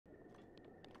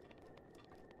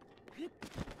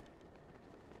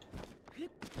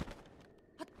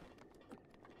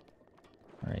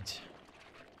Alright.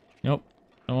 Nope.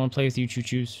 I don't want to play with you,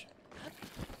 choo-choos.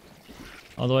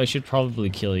 Although I should probably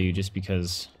kill you just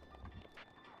because...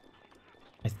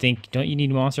 I think... Don't you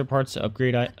need monster parts to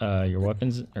upgrade your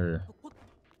weapons? Or...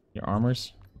 your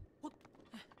armors? I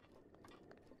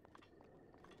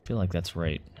feel like that's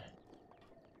right.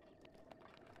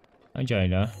 Hi,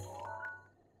 Jaina.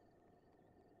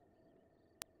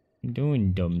 What you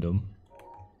doing, dum-dum?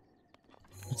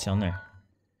 What's down there?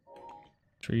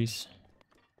 Trees.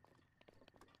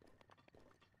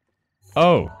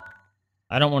 Oh!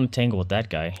 I don't want to tangle with that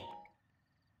guy.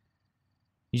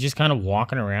 He's just kind of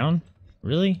walking around?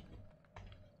 Really?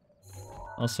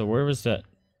 Also, where was that?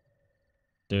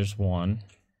 There's one.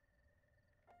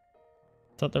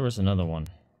 I thought there was another one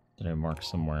that I marked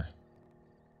somewhere.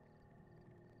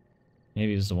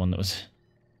 Maybe it was the one that was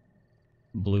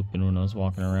blooping when I was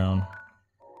walking around.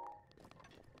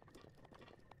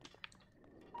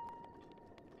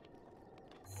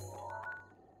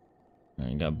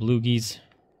 Alright, got bloogies.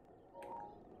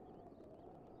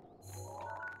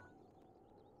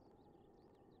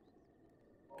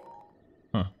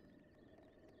 Huh.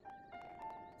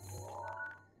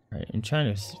 Alright, I'm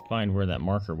trying to find where that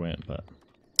marker went, but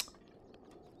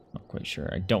not quite sure.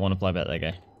 I don't want to fly by that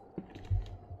guy.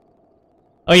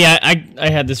 Oh yeah, I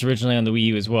had this originally on the Wii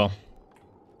U as well.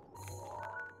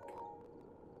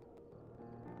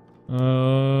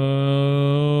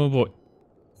 Oh boy.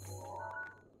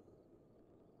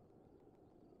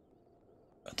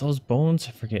 Are those bones?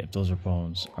 I forget if those are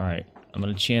bones. Alright, I'm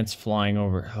gonna chance flying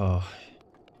over. Oh.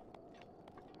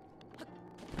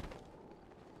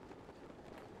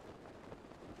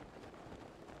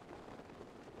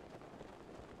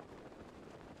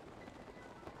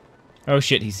 Oh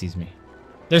shit, he sees me.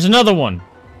 There's another one!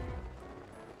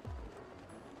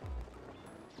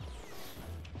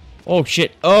 Oh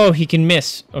shit. Oh, he can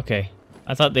miss. Okay.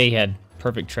 I thought they had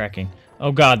perfect tracking.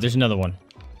 Oh god, there's another one.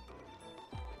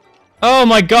 Oh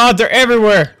my god, they're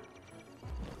everywhere!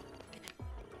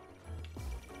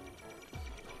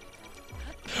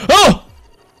 Oh!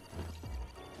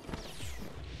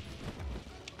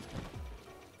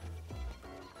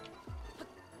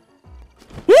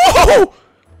 Whoa!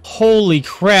 Holy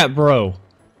crap, bro.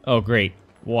 Oh, great.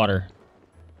 Water.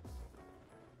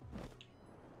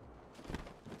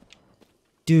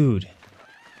 Dude.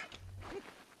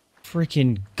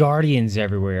 Freaking guardians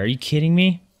everywhere. Are you kidding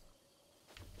me?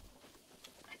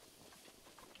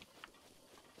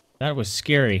 That was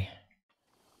scary.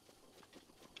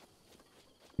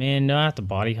 Man, no, I have to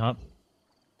body hop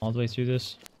all the way through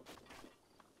this.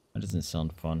 That doesn't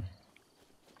sound fun.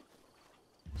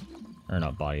 Or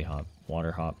not body hop,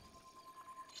 water hop.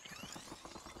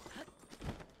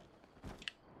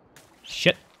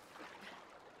 Shit.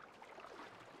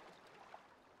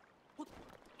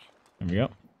 There we go.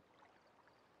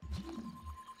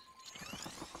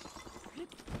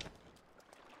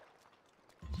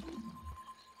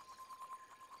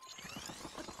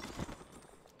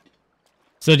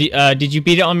 So, did you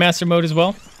beat it on Master Mode as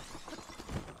well?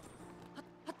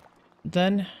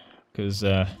 Then? Because,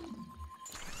 I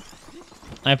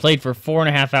played for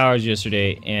 4.5 hours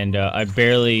yesterday, and, I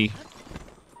barely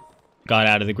got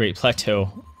out of the Great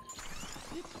Plateau.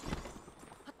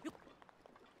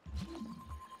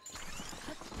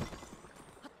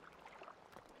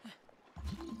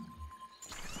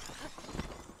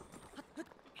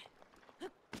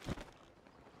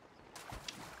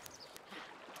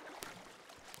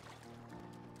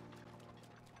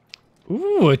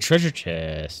 Ooh, a treasure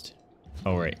chest.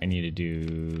 Oh, right. I need to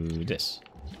do this.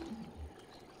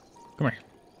 Come here.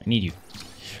 I need you.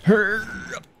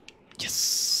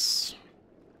 Yes.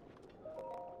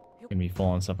 Gonna be full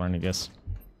on stuff, aren't I guess?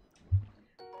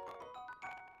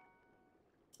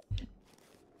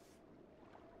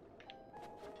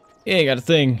 Yeah, I got a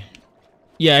thing.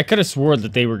 Yeah, I could have swore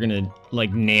that they were gonna,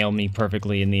 like, nail me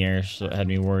perfectly in the air, so it had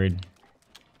me worried.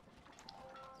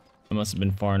 I must have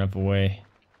been far enough away.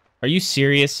 Are you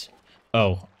serious?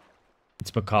 Oh. It's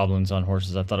bokoblins on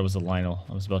horses. I thought it was a Lionel.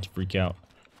 I was about to freak out.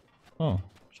 Oh,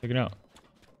 check it out.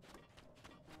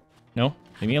 No,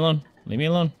 leave me alone. Leave me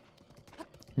alone.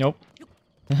 Nope.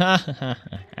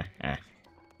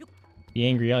 Be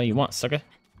angry all you want, sucker.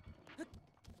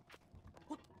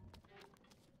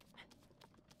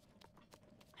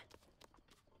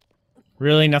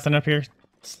 Really? Nothing up here?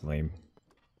 It's lame.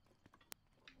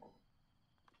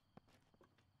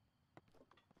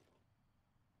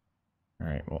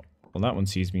 Alright, well, that one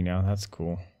sees me now. That's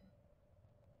cool.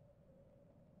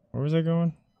 Where was I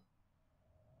going?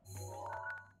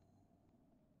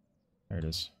 There it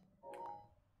is.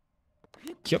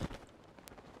 Yep.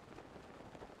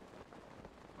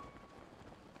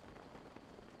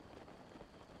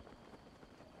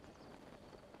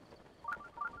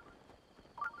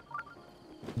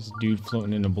 This dude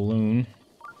floating in a balloon.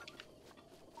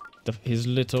 His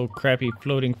little crappy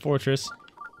floating fortress.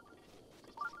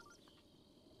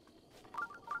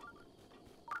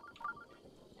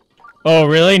 Oh,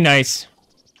 really? Nice.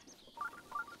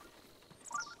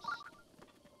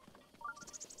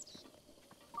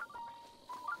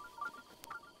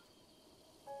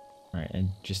 Alright, I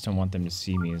just don't want them to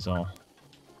see me is all.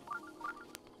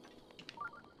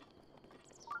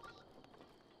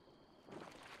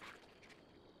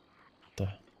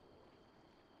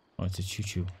 Oh, it's a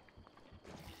choo-choo.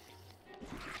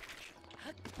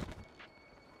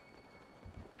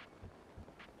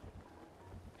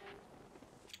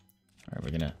 Alright,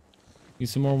 we're gonna do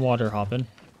some more water hopping.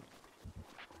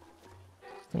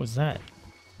 What was that?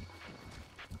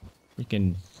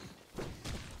 Freaking...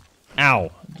 Ow!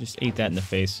 Just ate that in the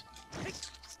face.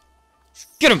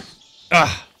 Get him!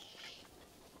 Ah!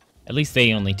 At least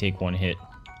they only take one hit.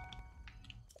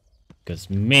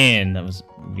 Because, man, that was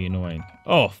be annoying.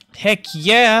 Oh, heck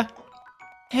yeah!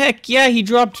 Heck yeah, he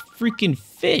dropped freaking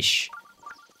fish!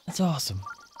 That's awesome.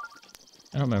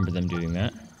 I don't remember them doing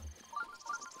that.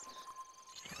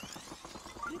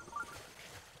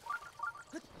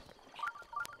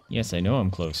 Yes, I know I'm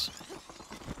close.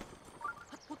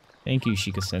 Thank you,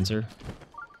 Sheikah Sensor.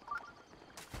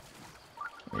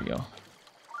 There you go.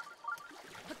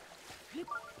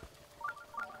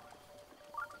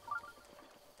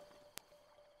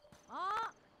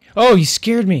 Oh, you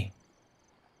scared me!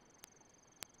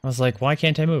 I was like, why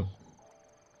can't I move?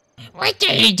 What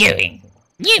are you doing?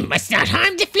 You must not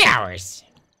harm the flowers.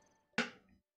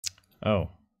 Oh.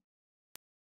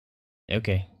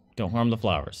 Okay, don't harm the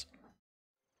flowers.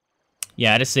 Yeah,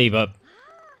 I had to save up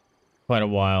quite a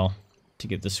while to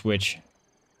get the Switch.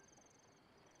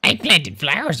 I planted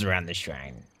flowers around the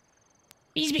shrine.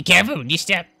 Please be careful when you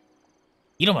step.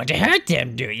 You don't want to hurt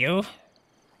them, do you?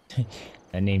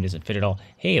 That name doesn't fit at all.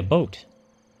 Hey, a boat.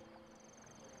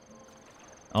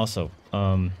 Also,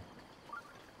 I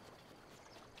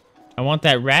want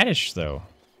that radish, though.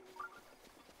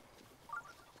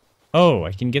 Oh,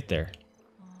 I can get there.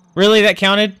 Really? That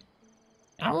counted?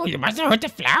 Oh, you mustn't hurt the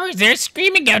flowers. They're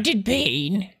screaming out in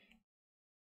pain.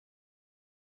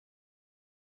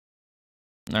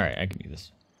 Alright, I can do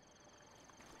this.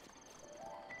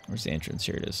 Where's the entrance?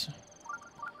 Here it is.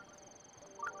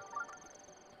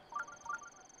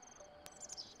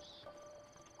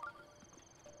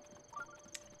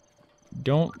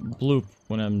 Don't bloop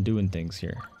when I'm doing things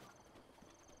here.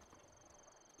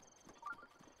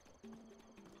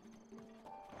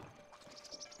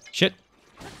 Shit.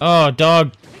 Oh,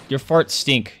 dog. Your farts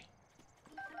stink.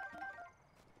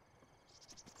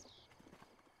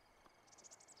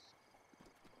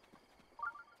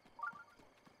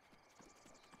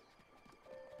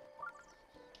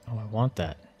 Oh, I want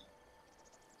that.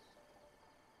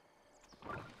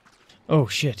 Oh,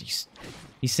 shit.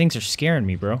 These things are scaring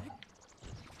me, bro.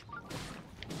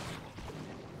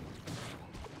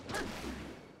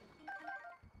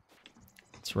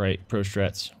 That's right, pro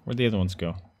strats. Where'd the other ones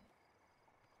go?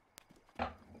 I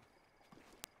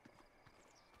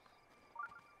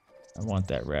want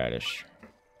that radish.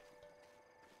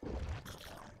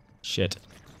 Shit.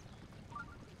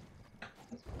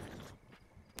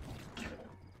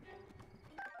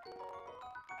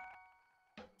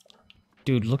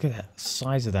 Dude, look at that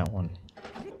size of that one.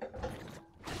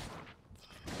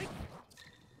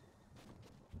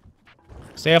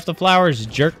 Stay off the flowers,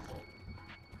 jerk.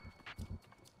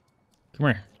 Come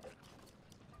here.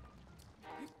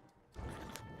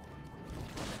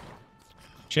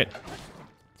 Shit.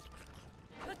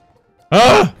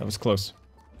 Ah! That was close.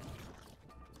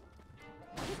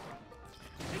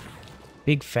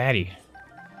 Big fatty.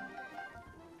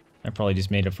 I probably just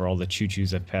made it for all the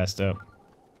choo-choos I've passed up.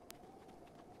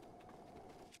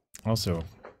 Also,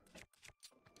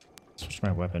 switch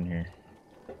my weapon here.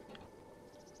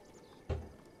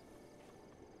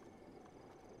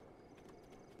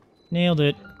 Nailed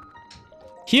it.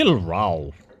 Kill Raw.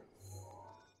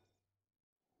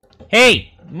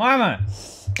 Hey, Mama,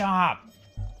 stop.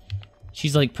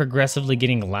 She's like progressively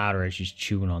getting louder as she's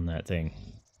chewing on that thing.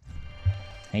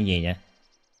 Hey, yeah.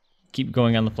 Keep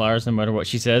going on the flowers no matter what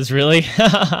she says, really?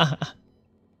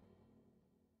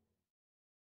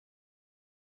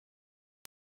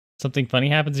 Something funny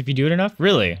happens if you do it enough?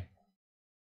 Really?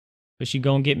 But she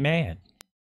go and get mad.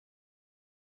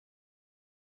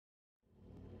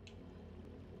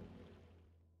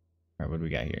 Alright, what do we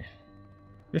got here?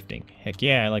 Drifting. Heck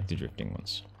yeah, I like the drifting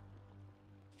ones.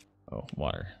 Oh,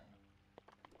 water.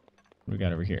 What do we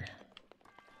got over here?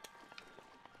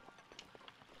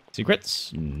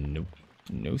 Secrets? Nope.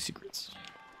 No secrets.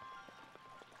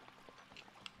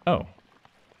 Oh.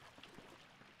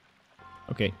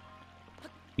 Okay.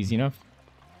 Easy enough.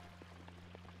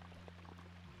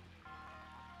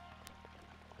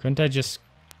 Couldn't I just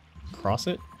cross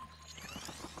it?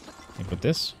 Like with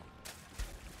this?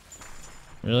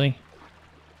 Really?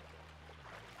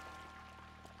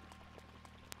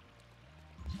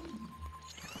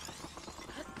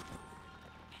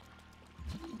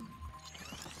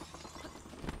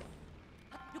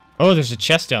 Oh, there's a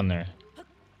chest down there.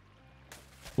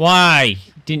 Why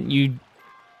didn't you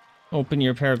open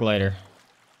your paraglider?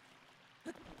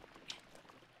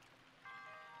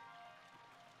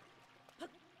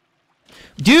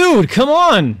 Dude, come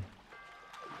on!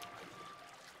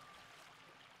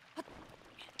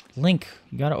 Link,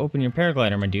 you gotta open your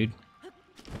paraglider, my dude.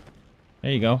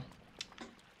 There you go.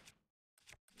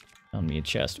 Found me a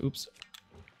chest. Oops.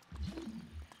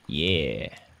 Yeah.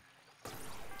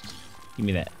 Give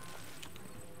me that.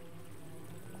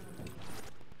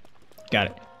 Got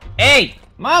it. Hey!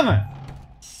 Mama!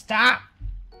 Stop!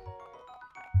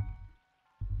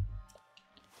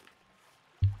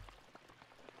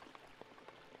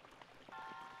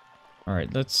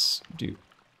 Alright, let's do...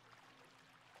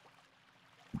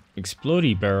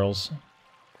 explodey barrels.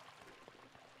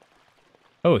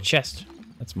 Oh, a chest.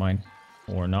 That's mine.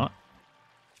 Or not.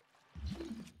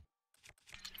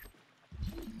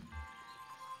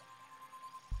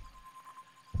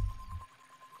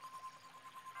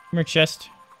 Come here, chest.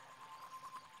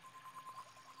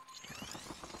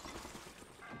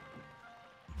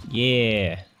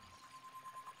 Yeah.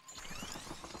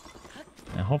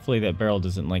 Now, hopefully that barrel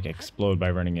doesn't, like, explode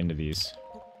by running into these.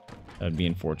 That would be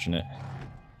unfortunate.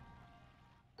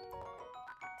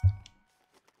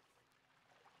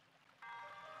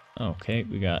 Okay,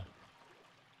 we got...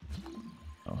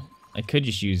 oh, I could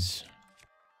just use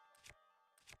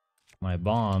my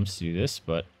bombs to do this,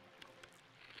 but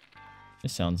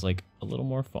this sounds like a little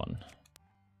more fun.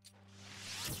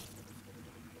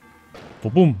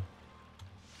 Boom!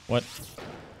 What?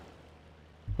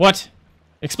 What?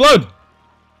 Explode!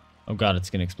 Oh god, it's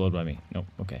gonna explode by me. Nope,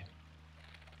 okay.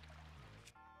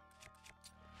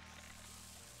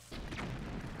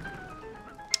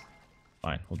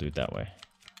 Fine, we'll do it that way.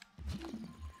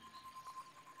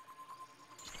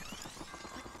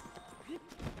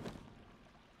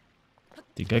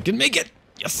 Think I can make it!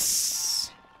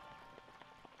 Yes!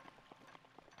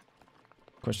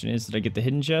 Question is, did I get the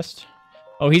hidden chest?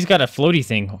 Oh, he's got a floaty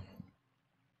thing.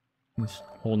 He's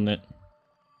holding it.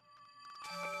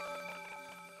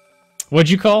 What'd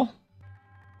you call?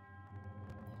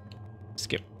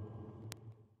 Skip.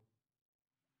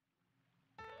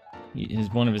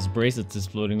 One of his bracelets is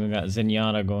floating. We got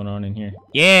Zenyatta going on in here.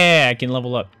 Yeah, I can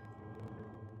level up.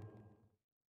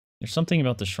 There's something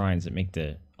about the shrines that make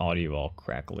the audio all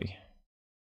crackly.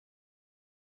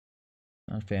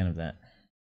 Not a fan of that.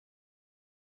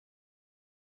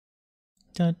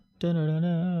 Da, da, da, da,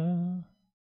 da.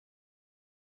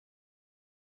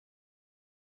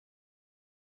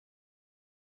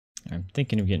 I'm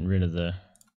thinking of getting rid of the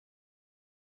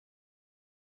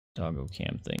doggo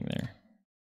cam thing there.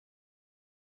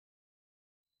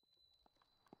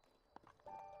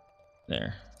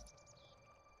 There.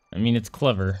 I mean, it's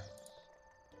clever.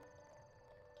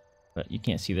 But you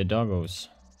can't see the doggos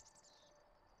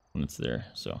when it's there,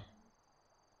 so.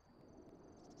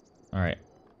 Alright.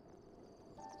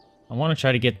 I want to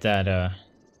try to get that,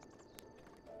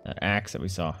 that axe that we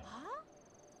saw. How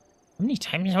many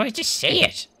times do I have to say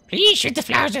it? Please shoot the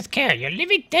flowers with care. You're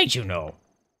living things, you know.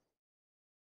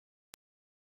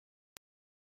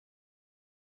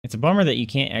 It's a bummer that you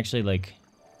can't actually, like,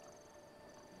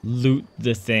 loot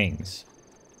the things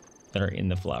that are in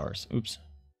the flowers. Oops.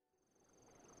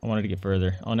 I wanted to get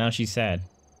further. Oh, now she's sad.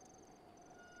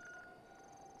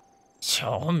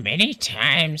 So many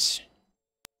times.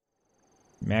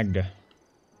 Magda.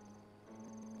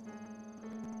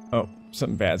 Oh,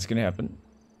 something bad's gonna happen.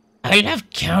 I love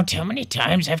count how many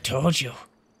times I've told you.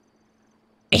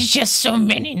 It's just so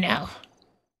many now.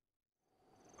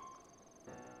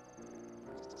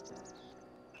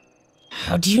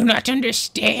 How do you not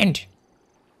understand?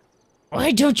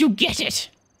 Why don't you get it?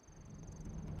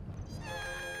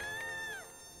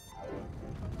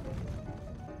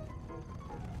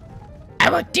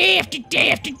 I work day after day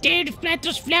after day to plant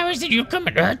those flowers and you come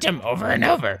and hurt them over and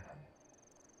over.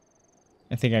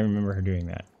 I think I remember her doing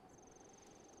that.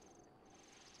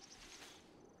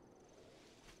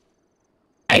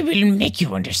 I will make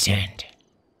you understand.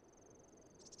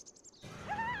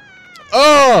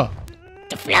 Oh!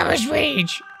 The flowers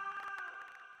rage.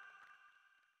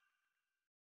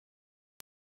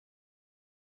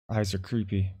 Eyes are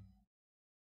creepy.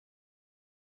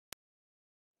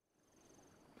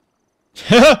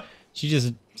 She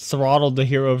just throttled the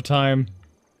hero of time.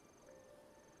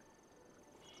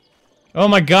 Oh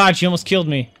my god, she almost killed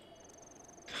me.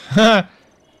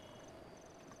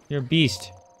 You're a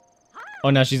beast. Oh,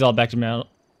 now she's all back to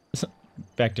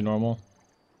back to normal.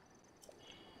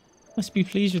 Must be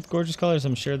pleased with gorgeous colors,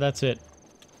 I'm sure that's it.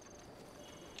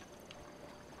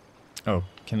 Oh,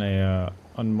 can I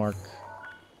unmark?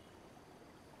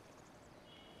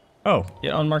 Oh, it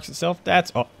unmarks itself?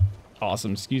 That's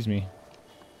awesome, excuse me.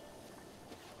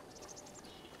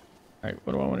 Alright,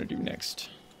 what do I want to do next?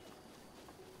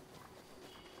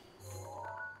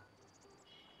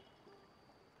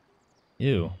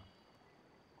 Ew.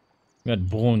 Got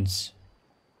bones.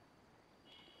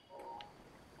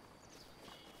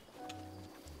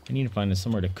 I need to find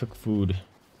somewhere to cook food.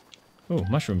 Oh,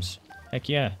 mushrooms. Heck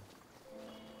yeah.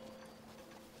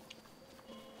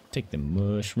 Take the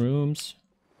mushrooms.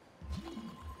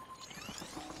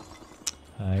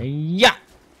 Yeah.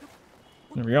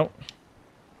 There we go.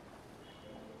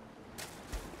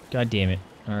 God damn it.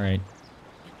 Alright.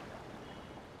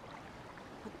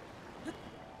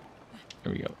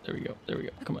 There we go. There we go. There we go.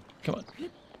 Come on. Come on.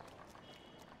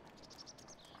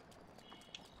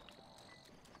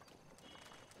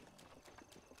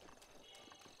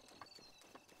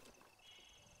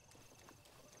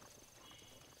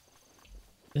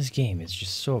 This game is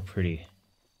just so pretty.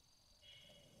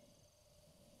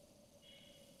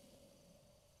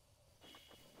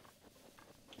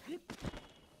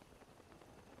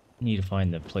 Need to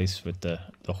find the place with the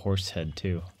horse head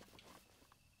too.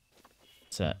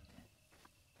 What's that?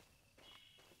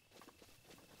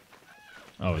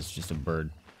 Oh, it's just a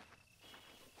bird.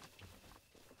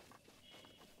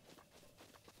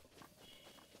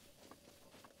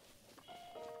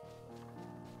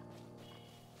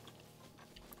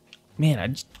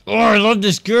 Man, I love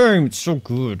this game. It's so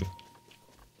good.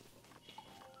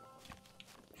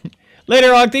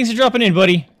 Later, Og. Thanks for dropping in,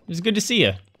 buddy. It was good to see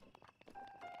you.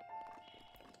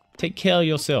 Take care of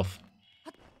yourself.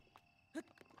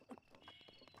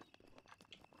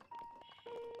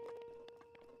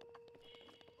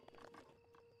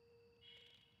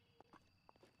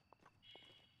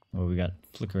 Oh, we got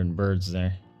flickering birds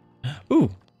there. Ooh!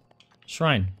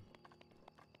 Shrine.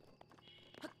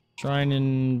 Shrine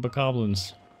in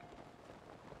Bokoblins.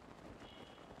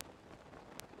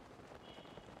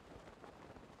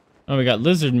 Oh, we got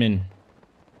lizardmen.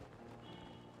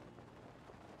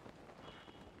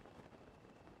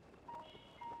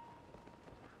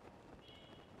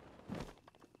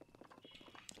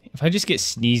 If I just get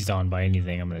sneezed on by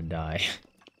anything, I'm gonna die.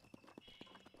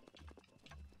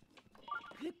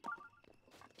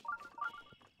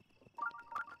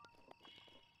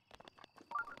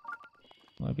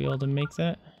 Will I be able to make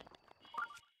that?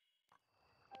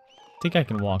 I think I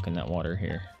can walk in that water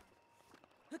here.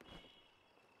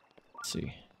 Let's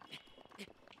see.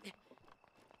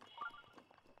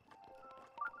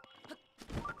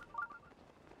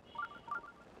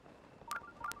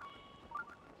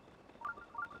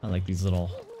 I like these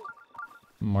little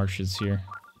marshes here.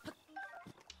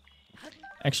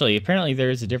 Actually, apparently there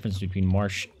is a difference between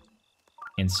marsh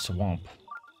and swamp.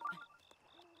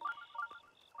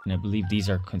 And I believe these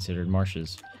are considered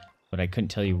marshes. But I couldn't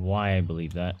tell you why I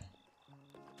believe that.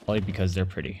 Probably because they're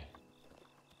pretty.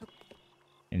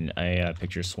 And I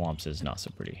picture swamps as not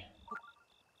so pretty.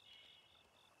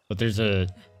 But they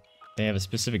have a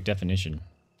specific definition.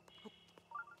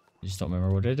 I just don't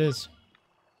remember what it is.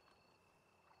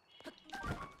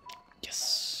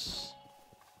 Yes.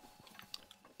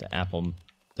 The apple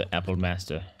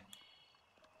master.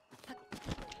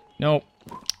 Nope.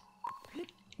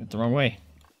 Went the wrong way.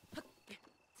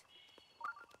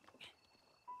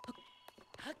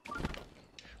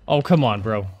 Oh, come on,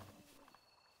 bro.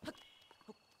 That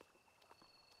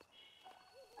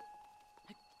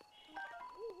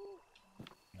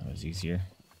was easier.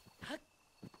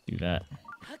 Do that.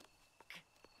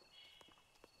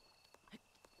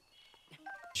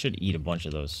 Should eat a bunch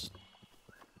of those.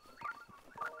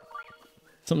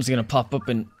 Something's gonna pop up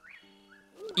and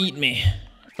eat me.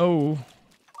 Oh.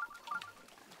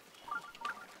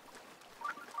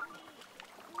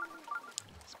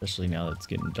 Especially now that it's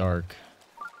getting dark.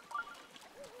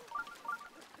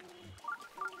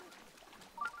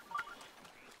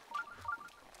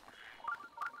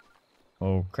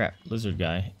 Oh crap, lizard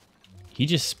guy. He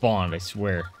just spawned, I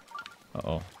swear.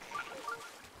 Uh-oh.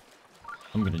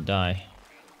 I'm gonna die.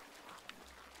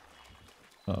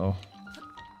 Uh-oh.